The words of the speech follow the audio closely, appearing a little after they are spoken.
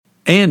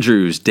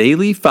Andrew's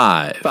Daily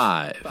Five.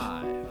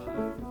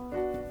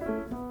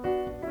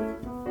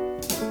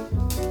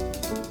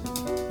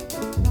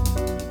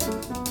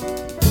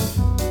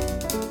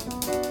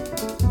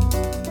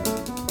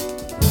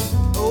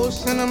 Oh,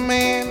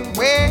 Cinnamon,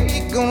 where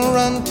you gonna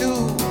run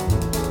to?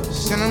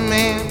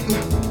 Cinnamon,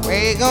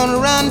 where you gonna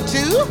run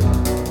to?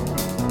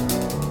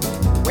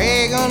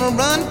 Where you gonna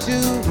run to?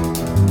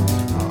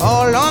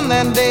 All on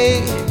that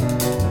day,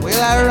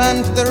 will I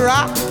run to the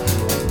rock?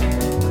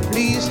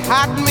 Please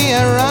hide me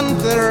and run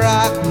to the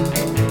rock.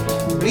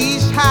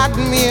 Please hide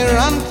me and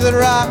run to the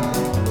rock.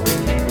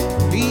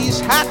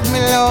 Please hide me,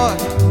 Lord,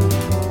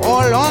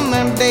 all on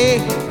that day.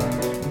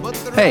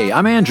 Hey,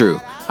 I'm Andrew.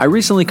 I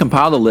recently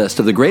compiled a list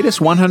of the greatest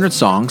 100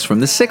 songs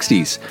from the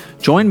 60s.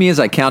 Join me as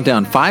I count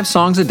down 5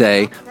 songs a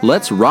day.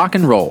 Let's rock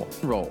and roll.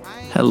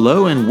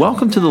 Hello and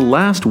welcome to the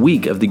last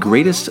week of the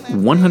greatest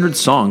 100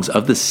 songs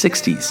of the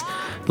 60s.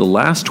 The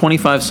last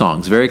 25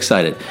 songs. Very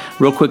excited.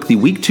 Real quick, the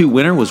week 2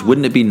 winner was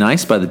Wouldn't It Be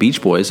Nice by the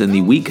Beach Boys, and the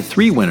week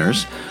 3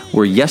 winners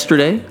were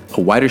Yesterday,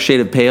 A Whiter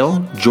Shade of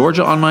Pale,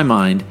 Georgia on My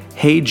Mind,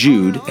 Hey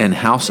Jude, and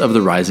House of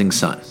the Rising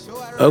Sun.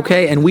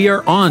 Okay, and we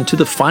are on to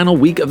the final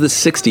week of the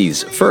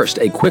 60s. First,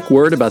 a quick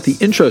word about the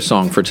intro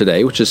song for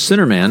today, which is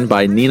Sinnerman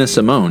by Nina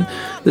Simone.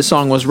 This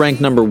song was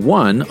ranked number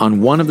 1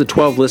 on one of the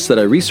 12 lists that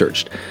I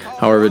researched.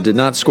 However, it did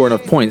not score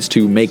enough points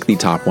to make the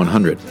top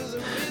 100.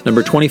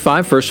 Number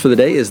 25, first for the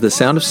day, is The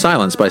Sound of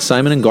Silence by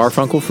Simon and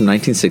Garfunkel from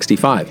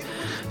 1965.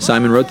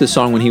 Simon wrote this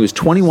song when he was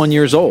 21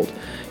 years old.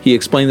 He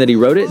explained that he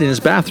wrote it in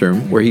his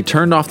bathroom, where he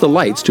turned off the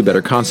lights to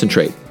better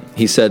concentrate.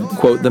 He said,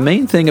 quote, "The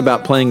main thing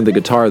about playing the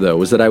guitar, though,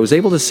 was that I was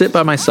able to sit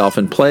by myself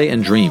and play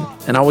and dream,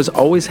 and I was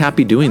always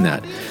happy doing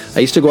that.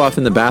 I used to go off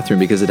in the bathroom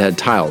because it had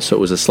tiles, so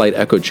it was a slight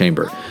echo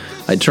chamber.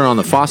 I'd turn on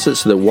the faucet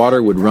so that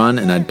water would run,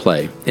 and I'd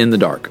play, in the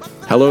dark.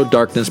 Hello,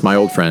 darkness, my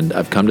old friend.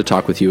 I've come to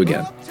talk with you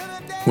again."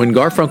 When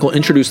Garfunkel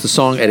introduced the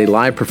song at a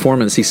live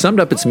performance, he summed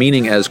up its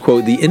meaning as,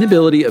 quote, "the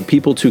inability of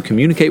people to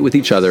communicate with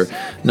each other,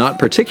 not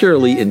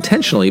particularly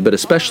intentionally, but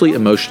especially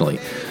emotionally.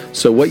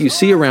 So what you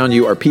see around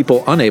you are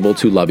people unable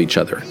to love each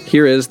other."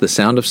 Here is The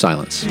Sound of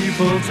Silence.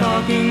 People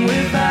talking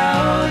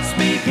without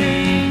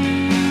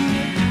speaking,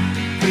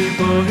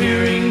 people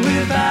hearing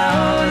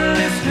without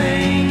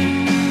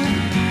listening,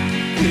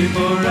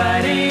 people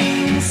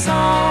writing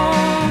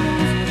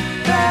songs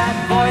that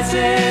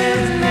voices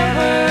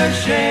never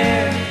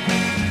share.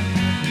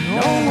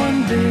 No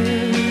one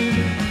did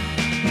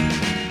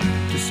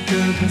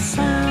disturb the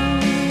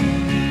sound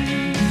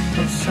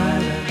of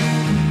silence.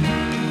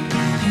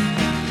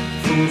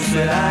 Fools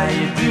said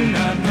you do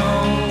not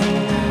know.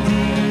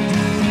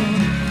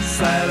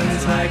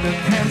 Silence like a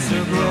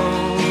cancer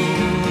grows.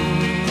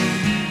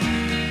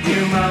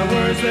 Hear my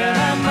words that I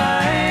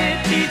might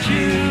teach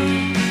you.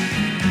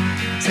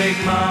 Take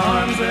my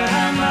arms that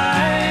I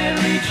might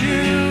reach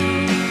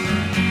you.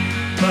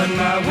 But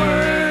my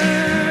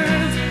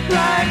words,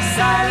 like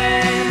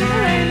silent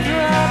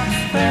raindrops,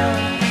 fell,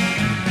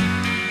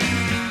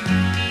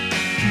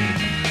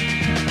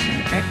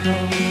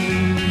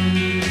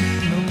 echoing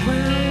the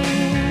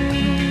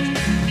wells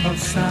of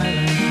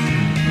silence,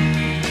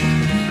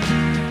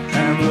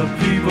 and the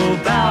people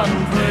bowed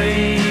and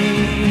prayed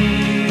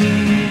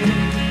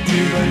to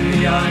the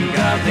neon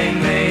god they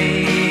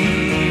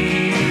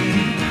made,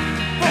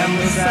 and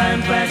the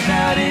sign flashed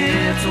out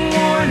its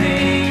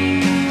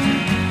warning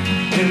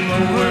in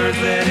the words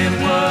that it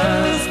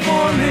was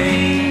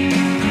forming.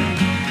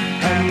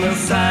 And the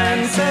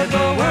sign said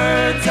the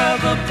words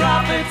of the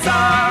prophets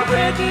are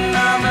written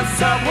on the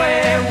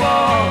subway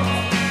walls,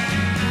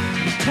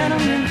 the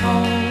tenement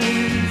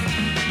halls,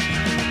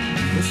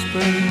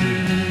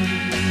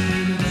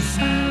 whispering the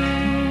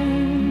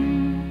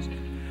sounds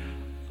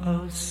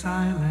of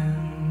silence.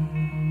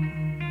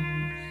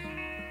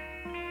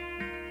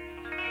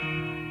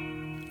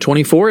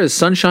 24 is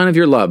Sunshine of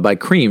Your Love by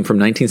Cream from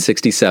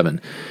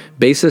 1967.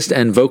 Bassist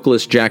and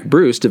vocalist Jack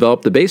Bruce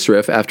developed the bass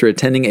riff after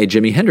attending a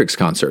Jimi Hendrix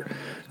concert.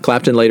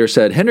 Clapton later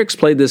said, "Hendrix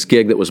played this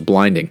gig that was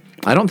blinding.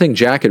 I don't think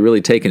Jack had really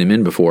taken him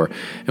in before,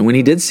 and when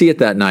he did see it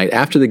that night,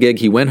 after the gig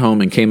he went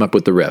home and came up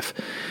with the riff.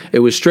 It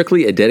was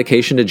strictly a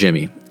dedication to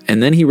Jimmy,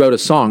 and then he wrote a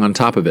song on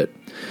top of it.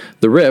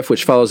 The riff,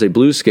 which follows a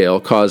blues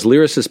scale, caused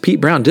lyricist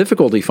Pete Brown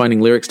difficulty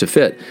finding lyrics to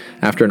fit.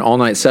 After an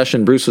all-night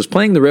session, Bruce was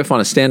playing the riff on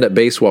a stand-up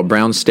bass while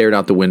Brown stared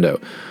out the window.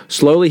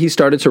 Slowly he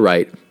started to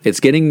write, "It's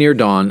getting near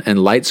dawn,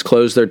 and lights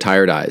close their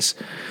tired eyes."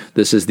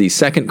 This is the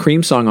second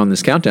Cream song on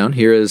this countdown.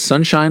 Here is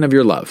Sunshine of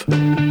Your Love.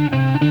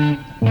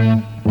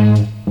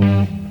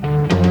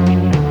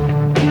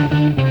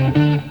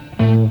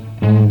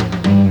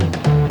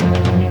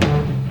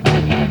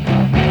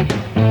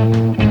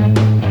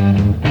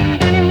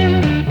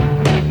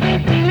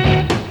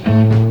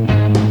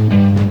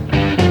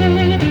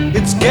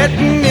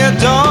 Getting near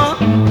dawn,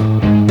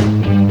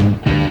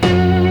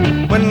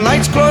 when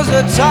lights close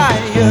their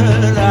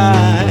tired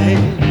eyes,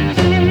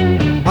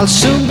 I'll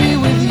soon be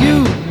with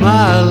you,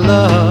 my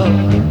love,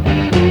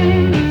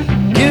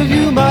 give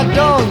you my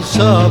dawn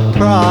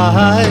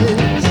surprise.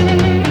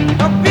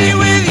 I'll be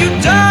with you,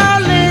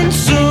 darling,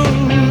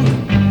 soon.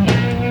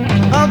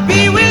 I'll I'll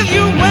be with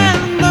you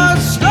when the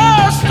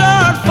stars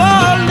start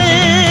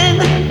falling.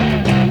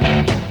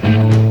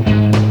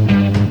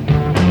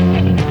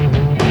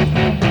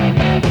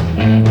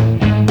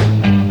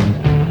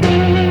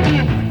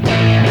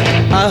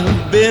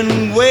 I've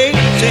been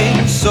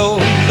waiting so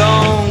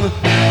long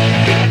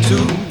to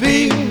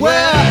be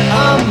where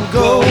I'm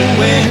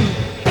going,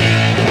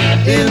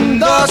 in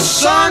the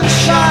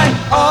sunshine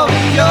of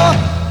your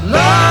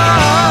love.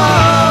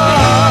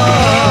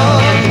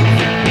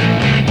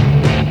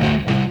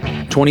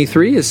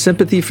 23 is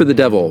Sympathy for the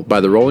Devil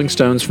by the Rolling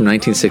Stones from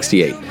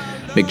 1968.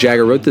 Mick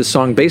Jagger wrote this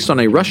song based on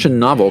a Russian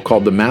novel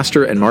called The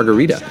Master and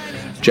Margarita.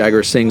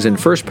 Jagger sings in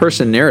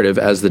first-person narrative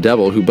as the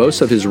devil who boasts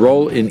of his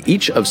role in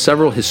each of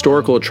several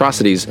historical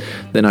atrocities,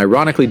 then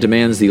ironically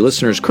demands the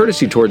listener's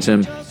courtesy towards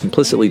him,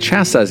 implicitly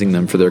chastising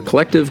them for their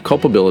collective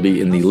culpability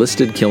in the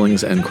listed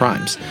killings and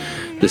crimes.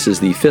 This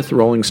is the 5th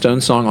Rolling Stone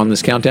song on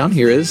this countdown.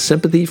 Here is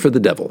Sympathy for the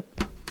Devil.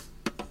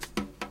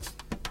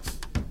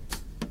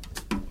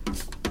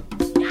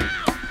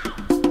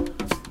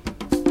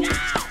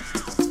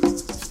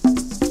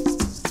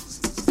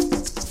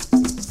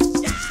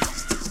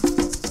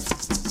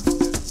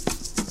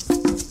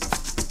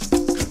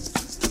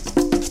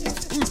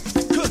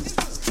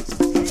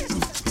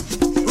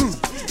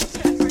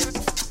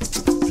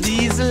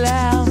 Please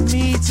allow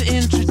me to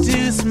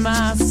introduce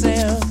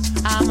myself.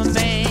 I'm a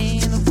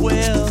man of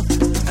wealth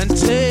and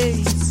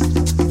taste.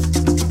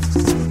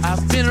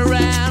 I've been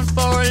around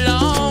for a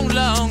long,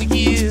 long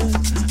year.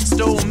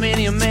 Stole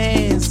many a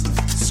man's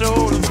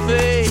soul of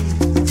faith.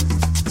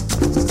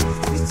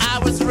 I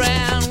was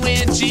around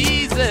when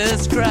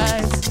Jesus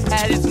Christ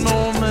had his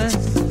moment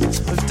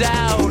of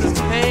doubt and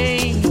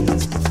pain.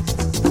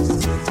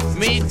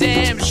 Made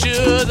damn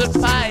sure the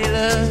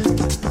pilot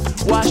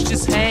washed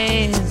his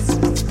hands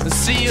and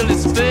sealed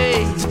his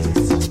face.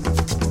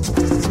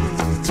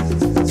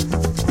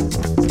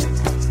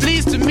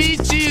 Pleased to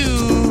meet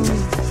you,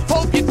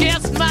 hope you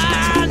guessed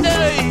my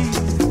name.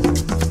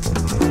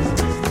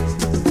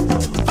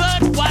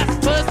 But what's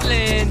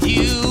puzzling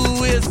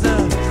you is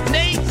the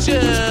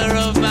nature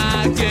of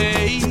my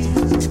game.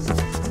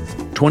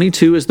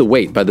 22 is The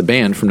Wait by the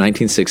Band from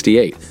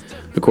 1968.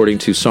 According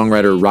to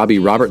songwriter Robbie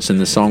Robertson,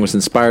 the song was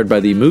inspired by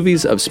the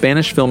movies of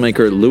Spanish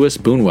filmmaker Luis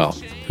Buñuel,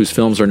 whose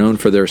films are known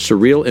for their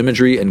surreal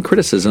imagery and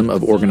criticism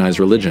of organized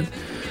religion.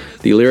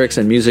 The lyrics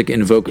and music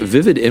invoke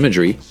vivid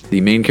imagery,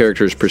 the main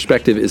character's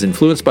perspective is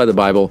influenced by the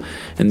Bible,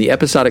 and the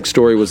episodic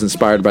story was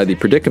inspired by the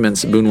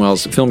predicaments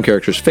Buñuel's film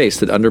characters faced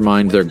that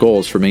undermined their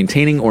goals for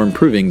maintaining or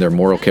improving their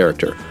moral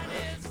character.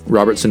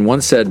 Robertson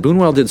once said,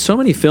 Buñuel did so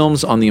many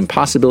films on the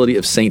impossibility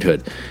of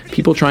sainthood.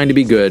 People trying to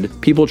be good,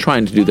 people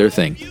trying to do their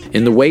thing.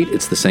 In The Wait,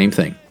 it's the same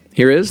thing.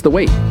 Here is The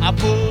Wait. I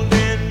pulled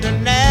into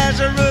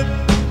Nazareth,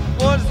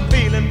 was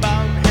feeling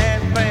about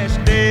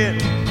half-past dead.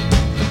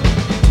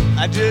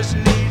 I just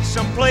need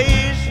some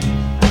place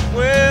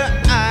where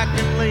I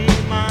can lay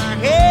my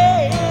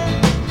head.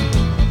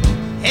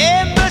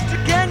 Hey, mister,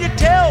 can you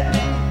tell me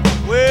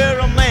where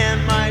a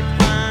man might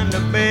find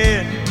a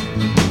bed?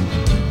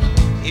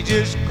 He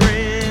just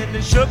grinned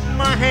and shook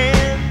my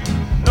hand,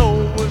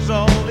 no was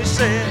all he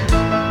said.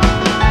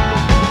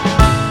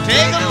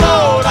 Take a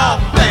load off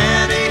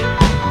Fanny,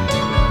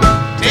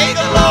 take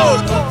a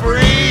load for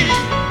free.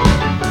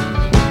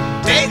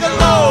 Take a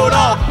load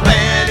off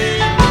Fanny,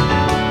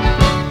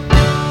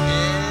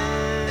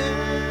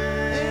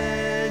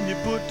 and you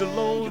put the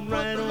load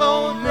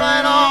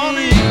right on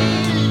me.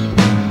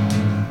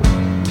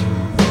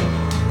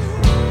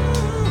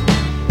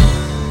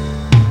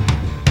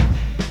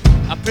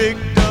 I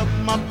picked up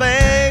my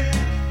bag,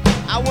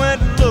 I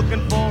went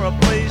looking for a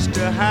place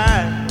to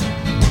hide.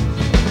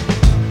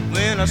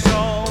 When I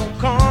saw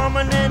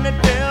Carmen and the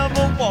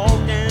devil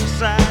walking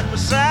side by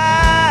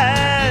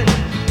side,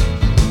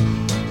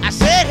 I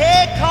said,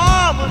 hey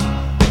Carmen,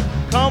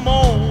 come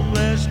on,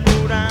 let's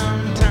go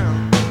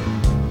downtown.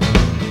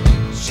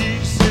 She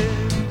said,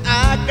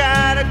 I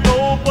gotta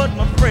go, but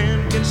my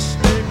friend can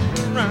stick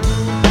around.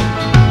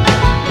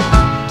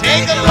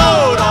 Take a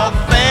load off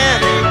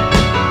Fanny,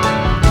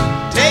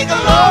 take a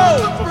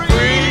load for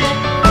free.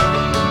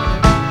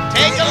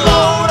 Take a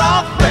load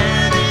off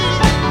Fanny,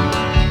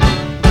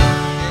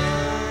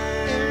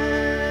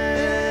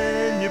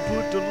 and you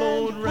put the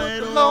load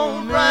right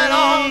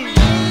on me.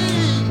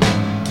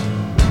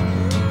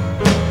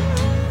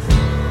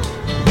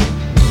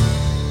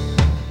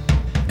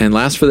 And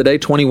last for the day,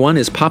 21,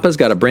 is Papa's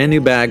Got a Brand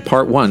New Bag,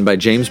 Part 1 by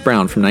James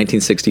Brown from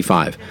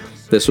 1965.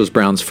 This was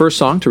Brown's first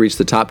song to reach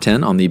the top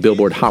 10 on the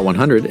Billboard Hot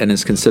 100 and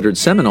is considered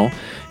seminal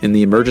in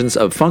the emergence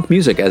of funk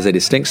music as a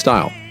distinct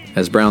style.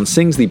 As Brown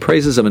sings the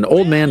praises of an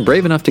old man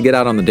brave enough to get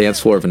out on the dance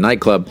floor of a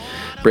nightclub,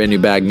 brand new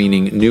bag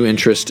meaning new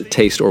interest,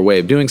 taste, or way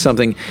of doing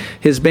something,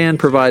 his band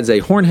provides a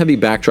horn-heavy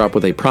backdrop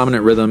with a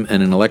prominent rhythm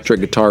and an electric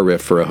guitar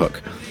riff for a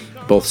hook.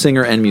 Both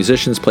singer and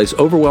musicians place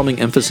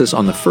overwhelming emphasis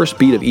on the first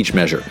beat of each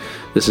measure.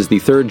 This is the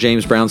third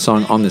James Brown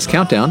song on this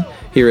countdown.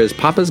 Here is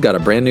Papa's Got a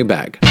Brand New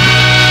Bag.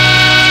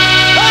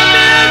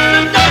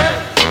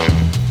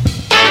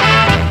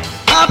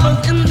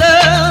 Papa's in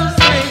the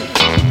street.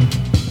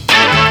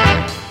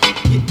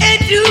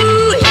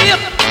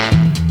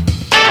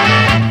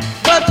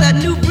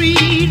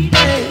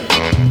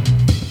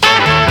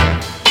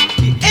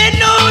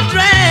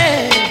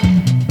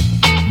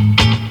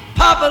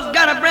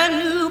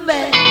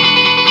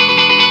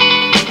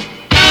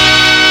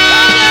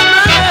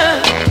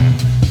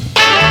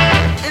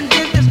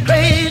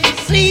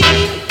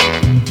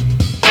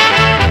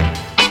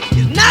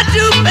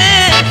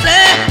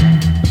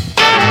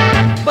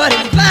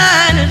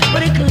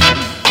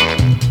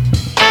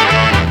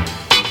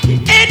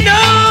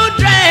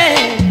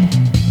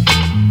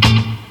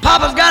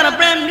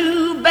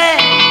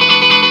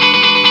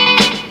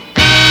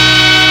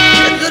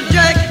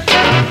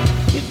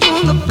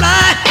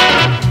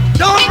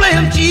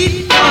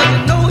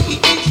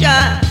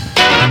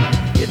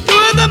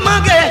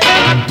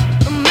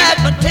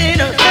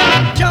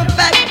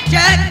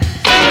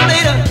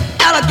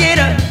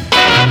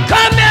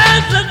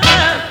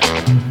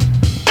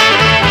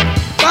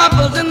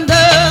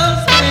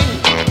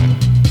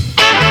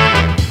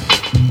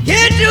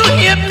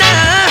 grave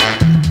now,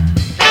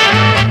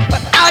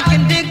 but I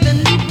can dig the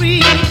new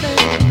breathing.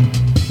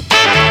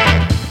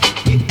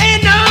 He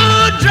ain't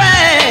no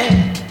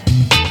drag.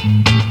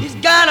 He's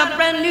got a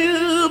brand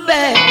new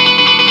bag.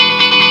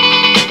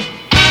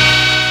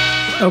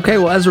 Okay,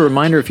 well, as a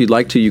reminder, if you'd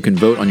like to, you can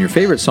vote on your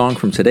favorite song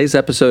from today's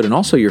episode and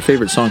also your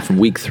favorite song from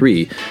week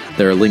 3.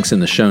 There are links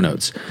in the show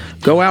notes.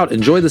 Go out,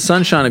 enjoy the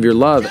sunshine of your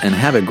love, and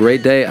have a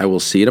great day. I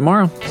will see you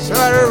tomorrow. So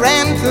I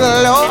ran to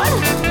the Lord.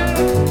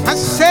 I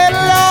said,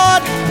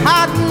 Lord,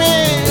 hide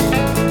me.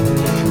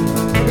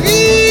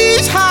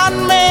 Please hide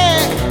me.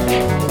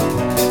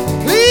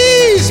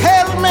 Please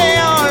help me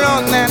all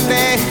on that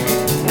day.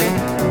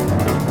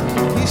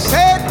 He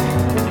said,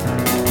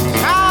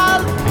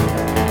 child,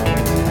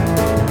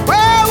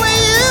 where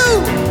were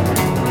you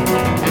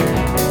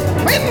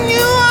when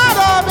you ought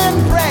to have been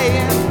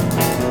praying?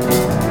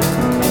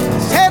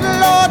 Said,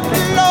 Lord,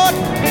 Lord,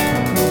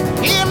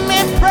 hear me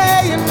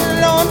praying,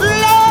 Lord,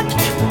 Lord,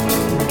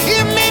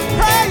 hear me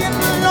praying,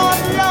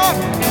 Lord, Lord,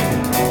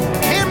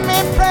 hear me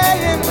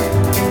praying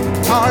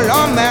all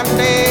on that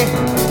day.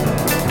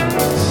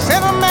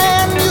 Said, a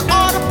man, you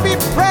ought to be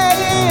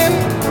praying,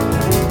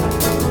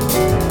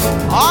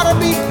 ought to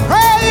be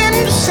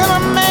praying, said a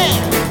man.